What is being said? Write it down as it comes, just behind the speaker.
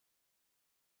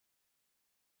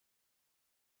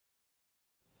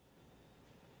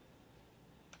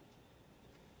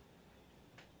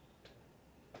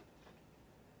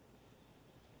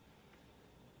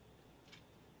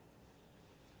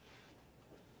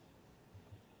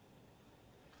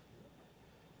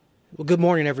Well, good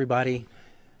morning, everybody,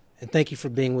 and thank you for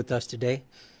being with us today.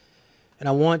 And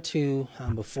I want to,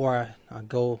 before I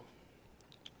go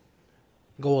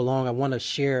along, I want to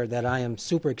share that I am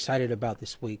super excited about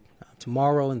this week.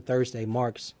 Tomorrow and Thursday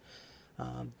marks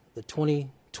the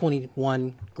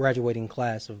 2021 graduating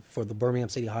class for the Birmingham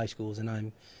City High Schools, and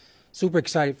I'm super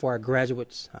excited for our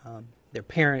graduates, their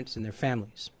parents, and their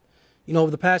families. You know,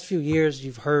 over the past few years,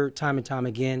 you've heard time and time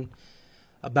again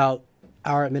about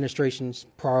our administration's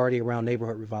priority around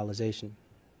neighborhood revitalization.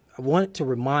 I want to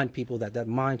remind people that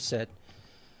mindset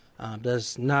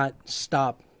does not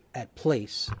stop at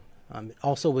place. It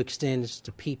also extends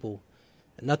to people,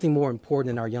 and nothing more important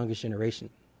than our youngest generation.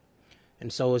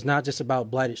 And so it's not just about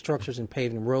blighted structures and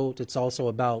paving roads, it's also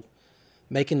about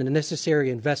making the necessary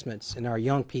investments in our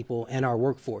young people and our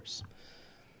workforce.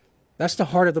 That's the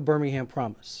heart of the Birmingham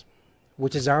Promise,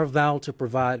 which is our vow to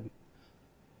provide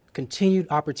continued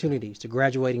opportunities to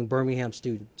graduating Birmingham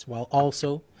students while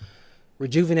also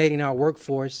rejuvenating our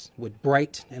workforce with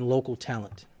bright and local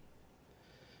talent.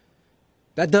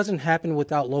 That doesn't happen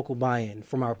without local buy-in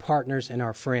from our partners and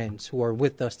our friends who are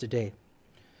with us today.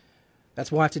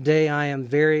 That's why today I am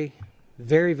very,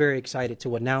 very, very excited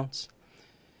to announce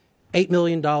 $8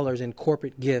 million in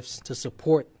corporate gifts to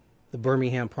support the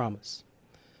Birmingham Promise.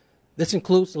 This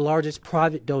includes the largest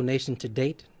private donation to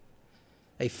date,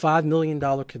 a $5 million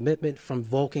commitment from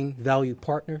Vulcan Value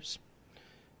Partners,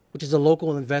 which is a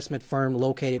local investment firm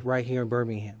located right here in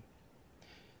Birmingham.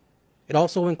 It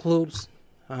also includes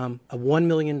a $1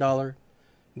 million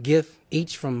gift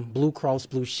each from Blue Cross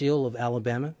Blue Shield of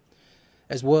Alabama,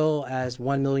 as well as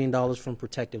 $1 million from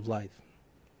Protective Life.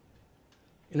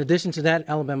 In addition to that,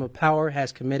 Alabama Power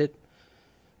has committed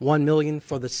 $1 million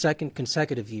for the second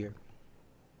consecutive year.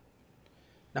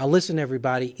 Now listen,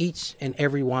 everybody, each and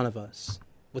every one of us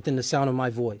within the sound of my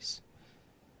voice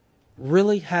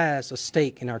really has a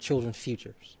stake in our children's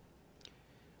futures.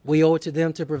 We owe it to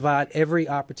them to provide every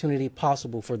opportunity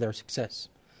possible for their success.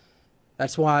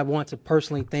 That's why I want to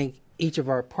personally thank each of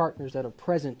our partners that are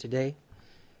present today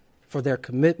for their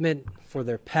commitment, for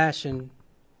their passion,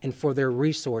 and for their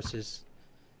resources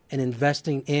in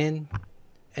investing in,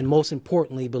 and most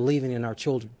importantly, believing in our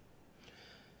children.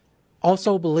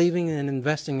 Also believing and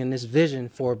investing in this vision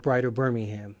for a brighter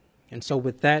Birmingham. And so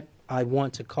with that, I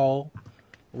want to call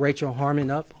Rachel Harmon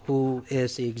up, who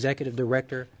is the Executive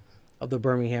Director of the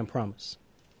Birmingham Promise.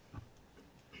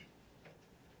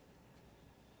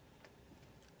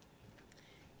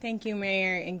 Thank you,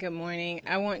 Mayor, and good morning.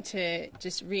 I want to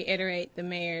just reiterate the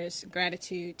Mayor's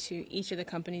gratitude to each of the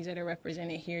companies that are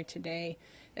represented here today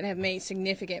that have made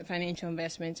significant financial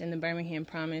investments in the Birmingham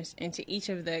Promise, and to each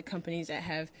of the companies that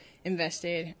have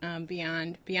invested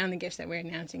beyond the gifts that we're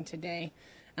announcing today.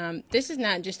 This is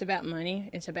not just about money,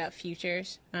 it's about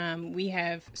futures. We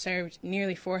have served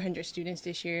nearly 400 students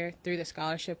this year through the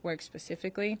scholarship work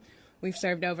specifically. We've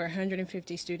served over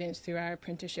 150 students through our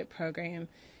apprenticeship program,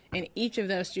 and each of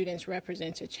those students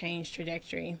represents a change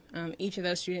trajectory. Each of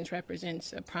those students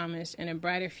represents a promise and a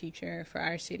brighter future for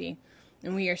our city.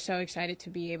 And we are so excited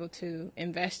to be able to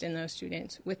invest in those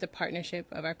students with the partnership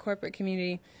of our corporate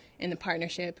community and the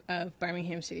partnership of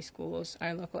Birmingham City Schools,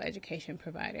 our local education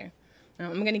provider.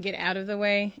 I'm going to get out of the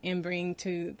way and bring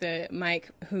to the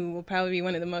mic who will probably be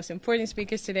one of the most important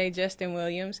speakers today, Justin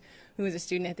Williams, who is a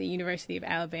student at the University of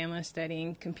Alabama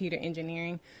studying computer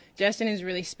engineering. Justin is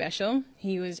really special.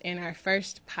 He was in our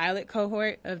first pilot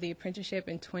cohort of the apprenticeship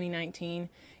in 2019.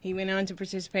 He went on to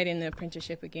participate in the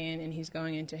apprenticeship again, and he's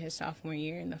going into his sophomore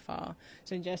year in the fall.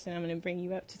 So, Justin, I'm going to bring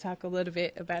you up to talk a little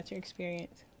bit about your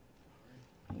experience.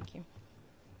 Thank you.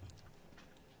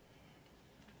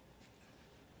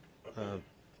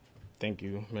 Thank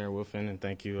you, Mayor Wolfen, and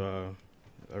thank you,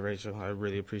 Rachel. I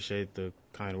really appreciate the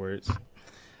kind words.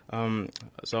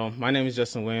 So my name is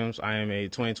Justin Williams. I am a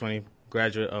 2020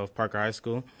 graduate of Parker High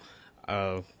School.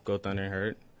 Go Thunder and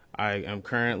Herd. I am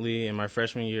currently in my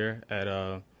freshman year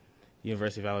at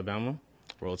University of Alabama,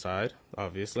 Roll Tide,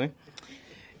 obviously.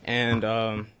 And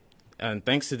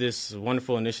thanks to this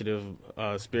wonderful initiative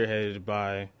spearheaded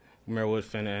by Mayor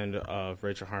Wolfen and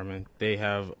Rachel Harmon, they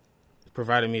have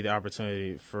provided me the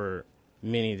opportunity for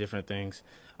many different things.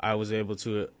 I was able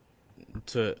to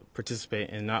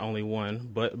participate in not only one,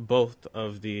 but both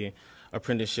of the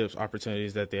apprenticeships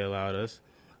opportunities that they allowed us.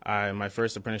 My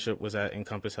first apprenticeship was at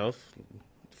Encompass Health,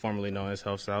 formerly known as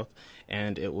Health South,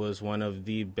 and it was one of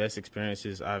the best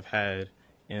experiences I've had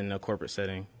in a corporate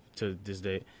setting to this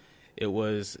date. I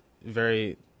was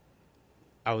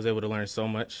able to learn so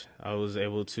much. I was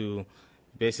able to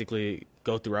basically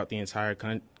go throughout the entire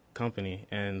company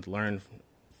and learn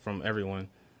from everyone.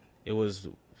 It was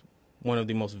one of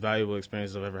the most valuable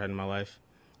experiences I've ever had in my life.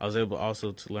 I was able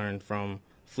also to learn from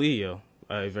Fleo,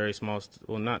 a very small,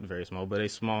 well, not very small, but a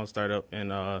small startup in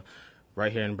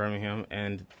right here in Birmingham,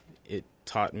 and it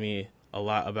taught me a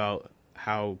lot about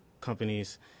how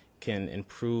companies can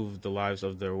improve the lives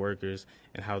of their workers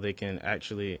and how they can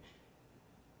actually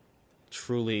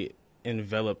truly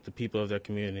envelop the people of their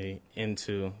community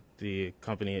into the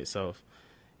company itself.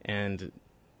 And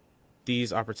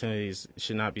these opportunities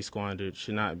should not be squandered,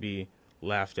 should not be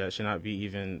laughed at, should not be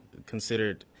even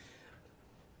considered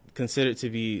to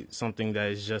be something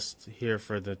that is just here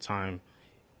for the time.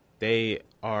 They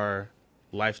are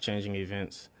life-changing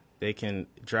events. They can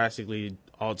drastically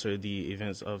alter the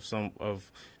events of some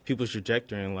of people's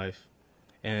trajectory in life.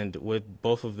 And with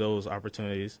both of those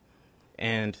opportunities,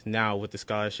 and now with the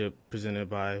scholarship presented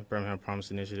by Birmingham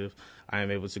Promise Initiative, I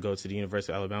am able to go to the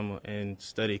University of Alabama and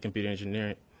study computer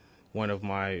engineering, one of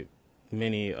my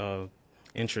many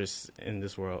interests in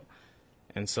this world.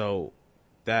 And so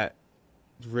that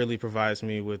really provides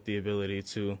me with the ability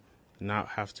to not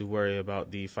have to worry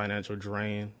about the financial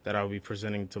drain that I'll be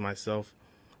presenting to myself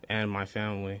and my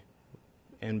family,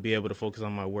 and be able to focus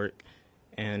on my work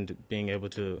and being able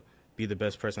to be the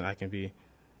best person I can be.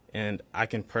 And I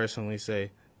can personally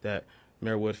say that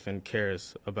Mayor Woodfin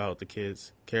cares about the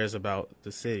kids, cares about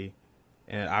the city,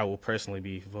 and I will personally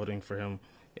be voting for him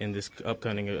in this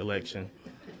upcoming election.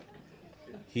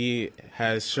 He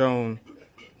has shown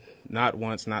not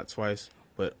once, not twice,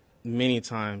 but many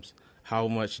times how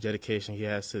much dedication he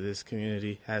has to this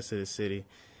community, has to this city,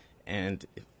 and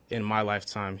in my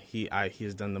lifetime, he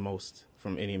has done the most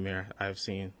from any mayor I've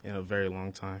seen in a very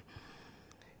long time.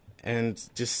 And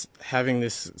just having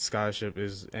this scholarship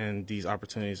and these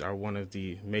opportunities are one of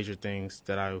the major things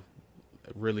that I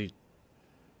really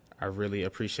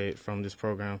appreciate from this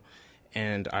program,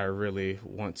 and I really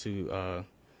want to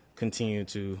continue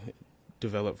to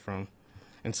develop from.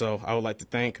 And so I would like to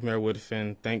thank Mayor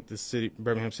Woodfin, thank the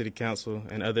Birmingham City Council,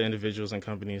 and other individuals and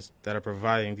companies that are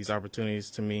providing these opportunities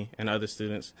to me and other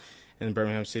students in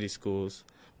Birmingham City schools.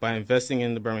 By investing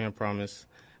in the Birmingham Promise,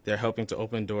 they're helping to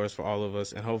open doors for all of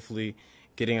us and hopefully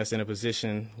getting us in a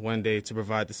position one day to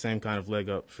provide the same kind of leg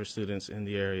up for students in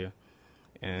the area.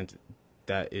 And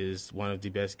that is one of the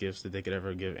best gifts that they could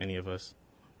ever give any of us.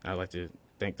 I'd like to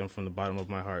thank them from the bottom of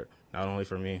my heart, not only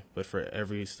for me, but for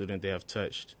every student they have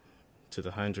touched, to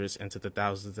the hundreds and to the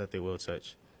thousands that they will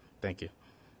touch. Thank you.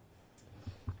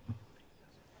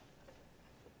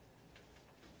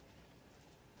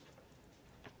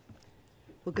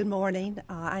 Well, good morning.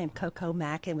 I am Coco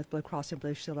Mackin with Blue Cross and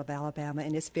Blue Shield of Alabama,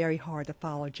 and it's very hard to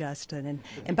follow Justin.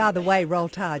 And by the way, roll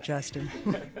tide, Justin.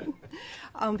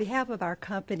 On behalf of our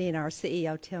company and our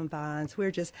CEO, Tim Vines,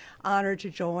 we're just honored to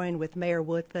join with Mayor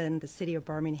Woodfin, the City of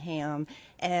Birmingham,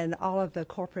 and all of the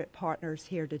corporate partners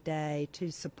here today to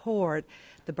support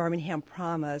the Birmingham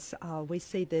Promise. We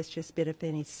see this just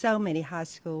benefiting so many high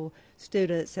school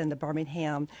students in the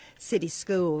Birmingham City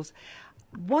schools.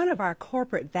 One of our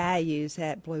corporate values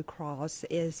at Blue Cross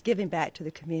is giving back to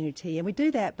the community, and we do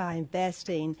that by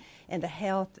investing in the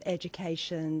health,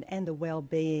 education, and the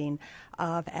well-being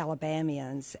of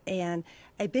Alabamians. And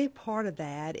a big part of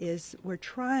that is we're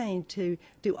trying to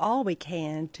do all we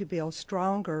can to build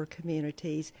stronger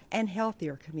communities and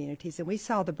healthier communities. And we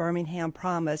saw the Birmingham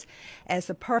Promise as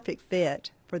the perfect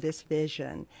fit for this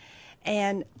vision.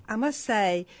 And I must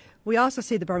say, we also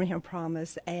see the Birmingham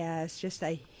Promise as just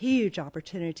a huge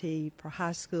opportunity for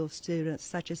high school students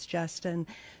such as Justin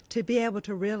to be able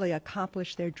to really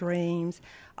accomplish their dreams,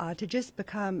 to just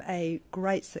become a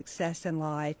great success in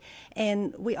life.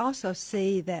 And we also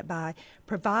see that by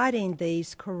providing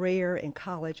these career and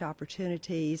college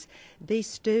opportunities, these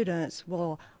students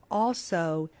will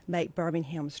also make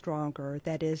Birmingham stronger.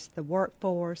 That is the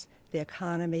workforce, the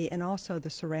economy, and also the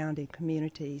surrounding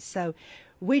communities. So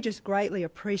we just greatly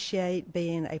appreciate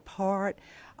being a part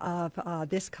of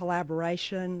this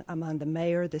collaboration among the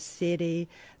mayor, the city,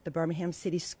 the Birmingham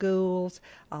City Schools,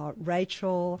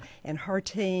 Rachel and her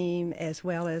team, as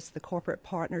well as the corporate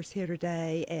partners here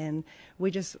today. And we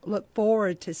just look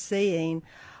forward to seeing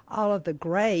all of the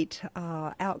great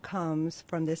outcomes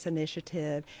from this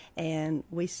initiative, and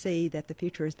we see that the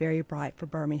future is very bright for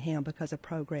Birmingham because of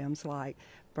programs like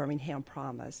Birmingham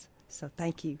Promise. So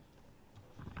thank you.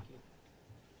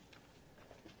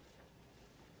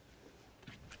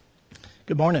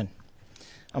 Good morning.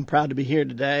 I'm proud to be here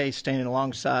today standing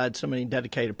alongside so many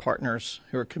dedicated partners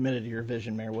who are committed to your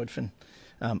vision, Mayor Woodfin.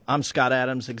 I'm Scott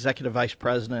Adams, Executive Vice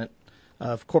President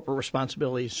of Corporate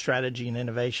Responsibility, Strategy, and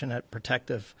Innovation at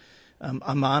Protective.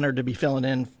 I'm honored to be filling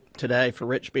in today for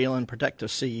Rich Beelan, Protective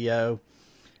CEO.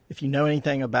 If you know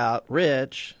anything about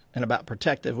Rich, and about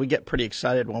Protective, we get pretty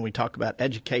excited when we talk about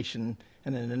education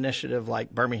and an initiative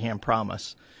like Birmingham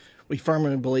Promise. We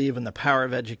firmly believe in the power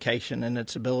of education and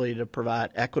its ability to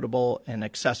provide equitable and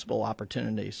accessible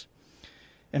opportunities.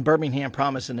 And Birmingham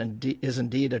Promise is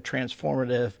indeed a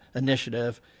transformative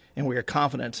initiative, and we are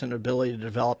confident in the ability to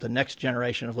develop the next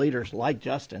generation of leaders like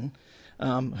Justin,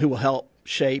 who will help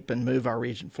shape and move our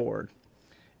region forward.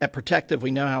 At Protective,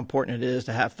 we know how important it is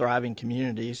to have thriving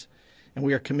communities, and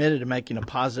we are committed to making a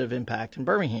positive impact in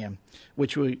Birmingham,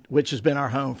 which has been our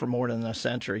home for more than a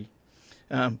century.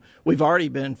 We've already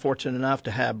been fortunate enough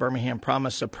to have Birmingham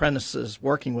Promise apprentices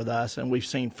working with us, and we've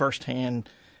seen firsthand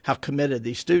how committed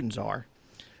these students are.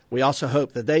 We also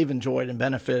hope that they've enjoyed and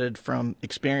benefited from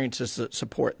experiences that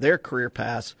support their career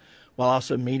paths while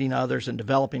also meeting others and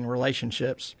developing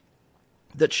relationships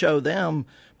that show them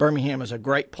Birmingham is a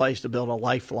great place to build a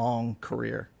lifelong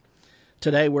career.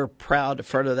 Today, we're proud to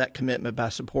further that commitment by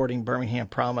supporting Birmingham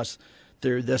Promise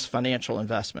through this financial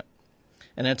investment.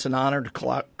 And it's an honor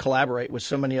to collaborate with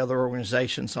so many other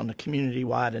organizations on a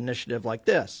community-wide initiative like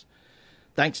this.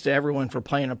 Thanks to everyone for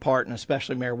playing a part, and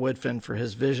especially Mayor Woodfin for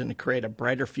his vision to create a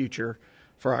brighter future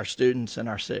for our students and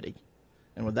our city.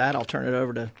 And with that, I'll turn it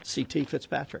over to C.T.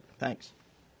 Fitzpatrick. Thanks.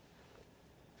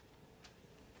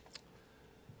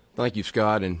 Thank you,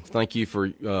 Scott, and thank you for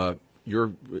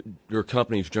your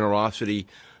company's generosity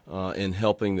in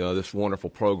helping this wonderful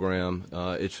program.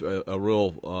 It's a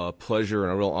real pleasure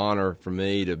and a real honor for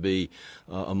me to be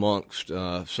amongst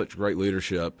such great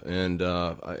leadership. And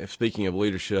speaking of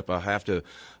leadership, I have to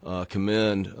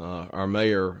commend our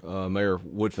mayor, Mayor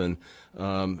Woodfin.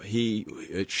 He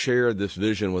shared this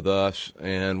vision with us,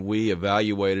 and we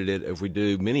evaluated it as we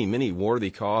do many worthy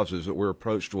causes that we're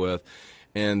approached with.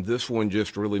 And this one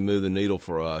just really moved the needle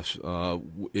for us.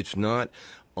 It's not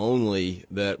only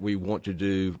that we want to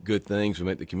do good things and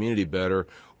make the community better.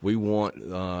 We want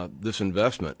this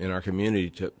investment in our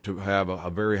community to have a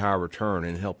very high return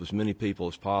and help as many people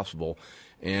as possible.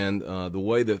 And the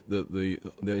way that the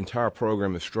entire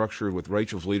program is structured with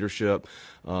Rachel's leadership,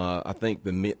 I think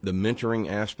the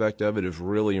mentoring aspect of it is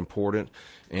really important.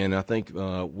 And I think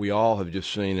we all have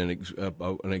just seen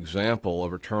an example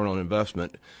of return on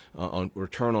investment, on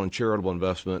return on charitable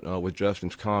investment with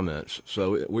Justin's comments.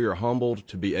 So we are humbled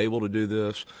to be able to do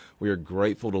this. We are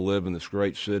grateful to live in this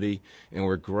great city, and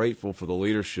we're grateful for the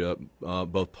leadership,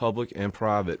 both public and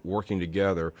private, working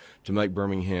together to make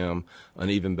Birmingham an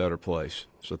even better place.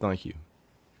 So thank you.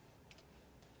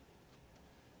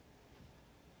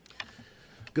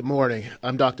 Good morning.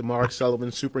 I'm Dr. Mark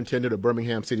Sullivan, Superintendent of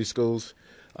Birmingham City Schools.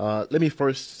 Let me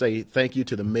first say thank you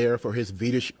to the mayor for his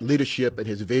leadership and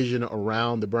his vision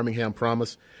around the Birmingham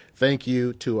Promise. Thank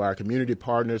you to our community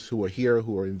partners who are here,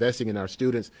 who are investing in our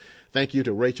students. Thank you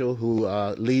to Rachel, who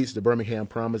leads the Birmingham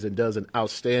Promise and does an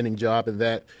outstanding job in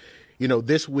that. You know,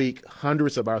 this week,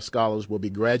 hundreds of our scholars will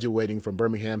be graduating from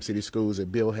Birmingham City Schools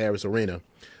at Bill Harris Arena.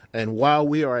 And while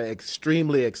we are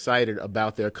extremely excited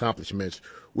about their accomplishments,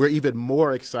 we're even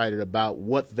more excited about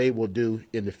what they will do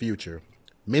in the future.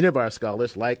 Many of our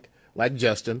scholars, like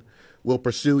Justin, will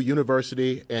pursue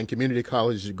university and community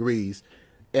college degrees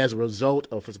as a result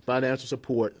of financial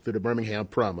support through the Birmingham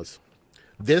Promise.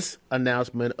 This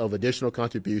announcement of additional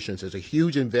contributions is a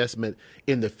huge investment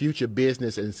in the future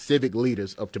business and civic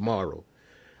leaders of tomorrow.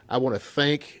 I want to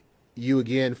thank you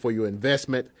again for your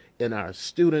investment in our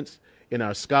students, in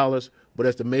our scholars, but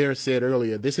as the mayor said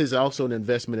earlier, this is also an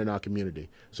investment in our community.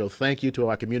 So thank you to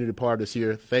our community partners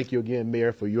here. Thank you again,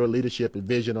 Mayor, for your leadership and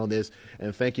vision on this,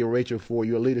 and thank you, Rachel, for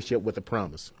your leadership with the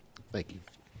Promise. Thank you.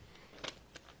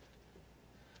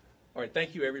 All right,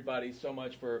 thank you everybody so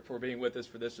much for being with us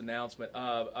for this announcement.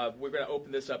 We're going to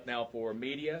open this up now for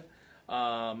media.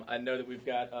 I know that we've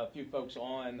got a few folks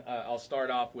on. I'll start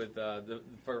off with the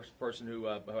first person who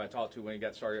I talked to when he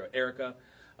got started, Erica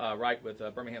Wright with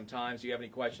Birmingham Times. Do you have any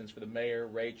questions for the mayor,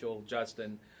 Rachel,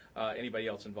 Justin, anybody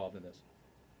else involved in this?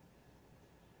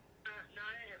 No,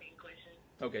 I don't have any questions.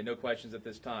 Okay, no questions at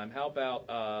this time. How about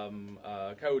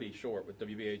Cody Short with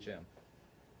WBHM?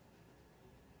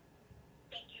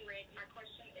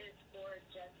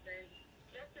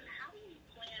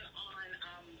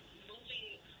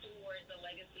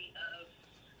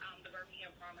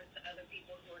 To other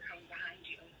people who are coming behind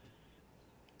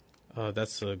you?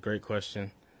 That's a great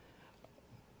question.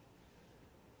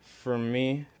 For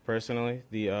me personally,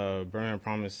 the Birmingham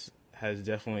Promise has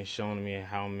definitely shown me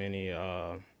how many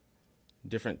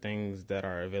different things that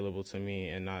are available to me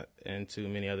and to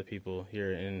many other people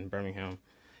here in Birmingham.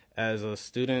 As a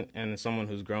student and someone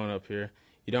who's grown up here,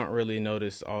 you don't really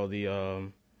notice all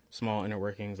the small inner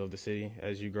workings of the city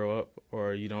as you grow up,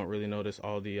 or you don't really notice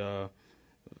all the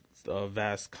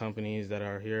vast companies that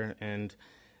are here, and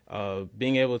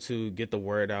being able to get the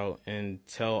word out and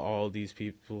tell all these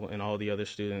people and all the other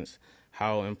students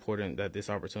how important that this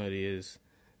opportunity is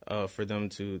for them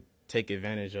to take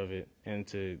advantage of it and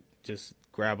to just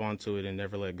grab onto it and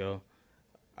never let go.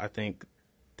 I think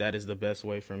that is the best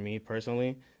way for me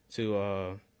personally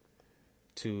to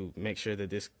make sure that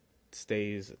this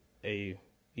stays a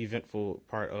eventful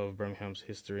part of Birmingham's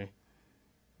history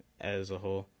as a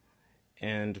whole.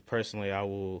 And personally, I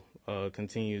will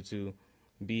continue to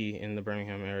be in the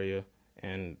Birmingham area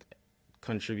and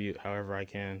contribute however I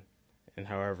can and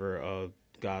however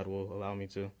God will allow me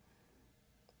to.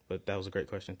 But that was a great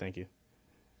question. Thank you.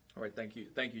 All right, thank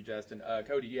you, Justin.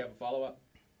 Cody, do you have a follow-up?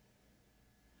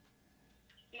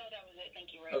 No, that was it.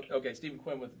 Thank you, Rick. Okay, Stephen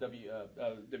Quinn with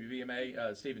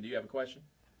WVMA. Stephen, do you have a question?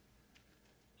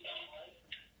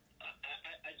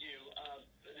 I do.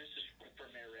 This is for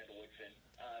Mayor Randall Woodfin.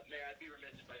 Mayor, I'd be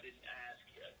remiss if I didn't ask.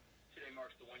 Today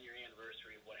marks the one-year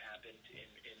anniversary of what happened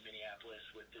in Minneapolis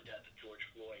with the death of George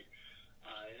Floyd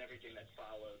and everything that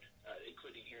followed,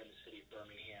 including here in the city of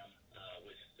Birmingham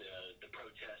with the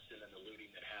protests and then the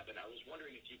looting that happened. I was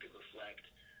wondering if you could reflect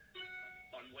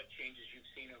on what changes you've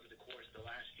seen over the course of the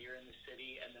last year in the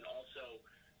city, and then also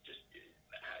just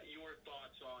your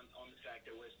thoughts on the fact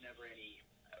there was never any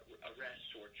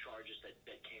arrests or charges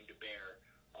that came to bear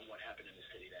on what happened in the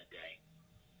city that day.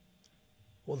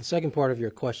 Well, the second part of your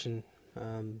question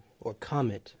or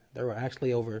comment, there were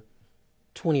actually over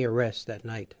 20 arrests that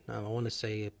night. I want to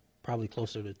say probably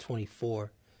closer to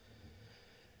 24.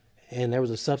 And there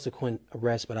was a subsequent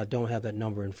arrest, but I don't have that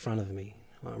number in front of me.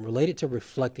 Related to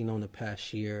reflecting on the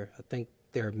past year, I think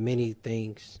there are many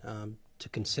things to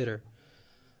consider.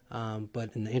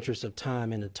 But in the interest of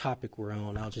time and the topic we're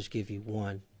on, I'll just give you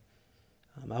one.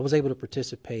 I was able to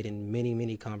participate in many,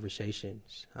 many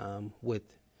conversations with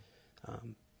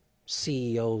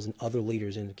CEOs and other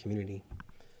leaders in the community.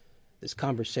 This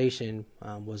conversation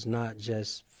was not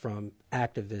just from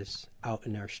activists out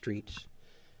in our streets.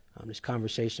 This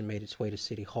conversation made its way to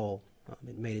City Hall.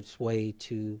 It made its way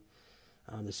to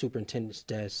the superintendent's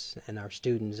desk and our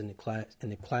students in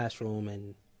the classroom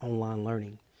and online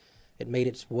learning. It made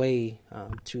its way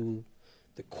to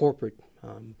the corporate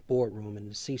boardroom and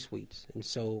the C-suites. And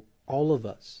so all of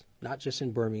us, not just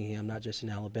in Birmingham, not just in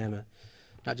Alabama,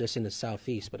 not just in the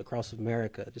Southeast, but across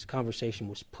America, this conversation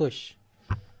was pushed.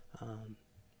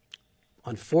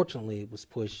 Unfortunately, it was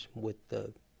pushed with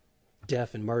the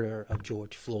death and murder of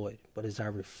George Floyd. But as I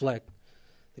reflect,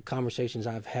 the conversations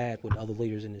I've had with other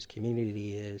leaders in this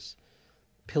community is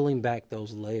peeling back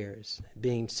those layers,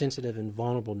 being sensitive and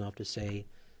vulnerable enough to say,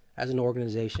 as an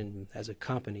organization, as a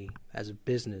company, as a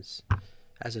business,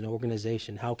 as an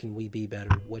organization, how can we be better?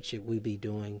 What should we be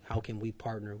doing? How can we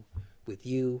partner with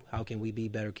you? How can we be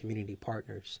better community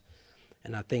partners?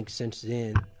 And I think since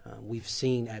then, we've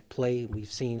seen at play,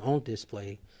 we've seen on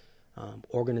display,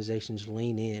 organizations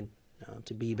lean in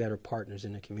to be better partners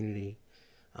in the community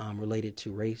related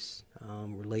to race,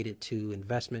 related to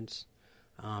investments,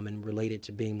 and related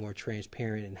to being more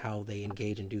transparent in how they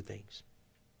engage and do things.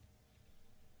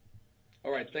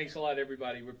 All right, thanks a lot,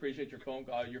 everybody. We appreciate your phone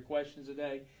call, your questions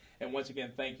today. And once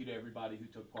again, thank you to everybody who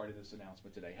took part in this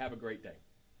announcement today. Have a great day.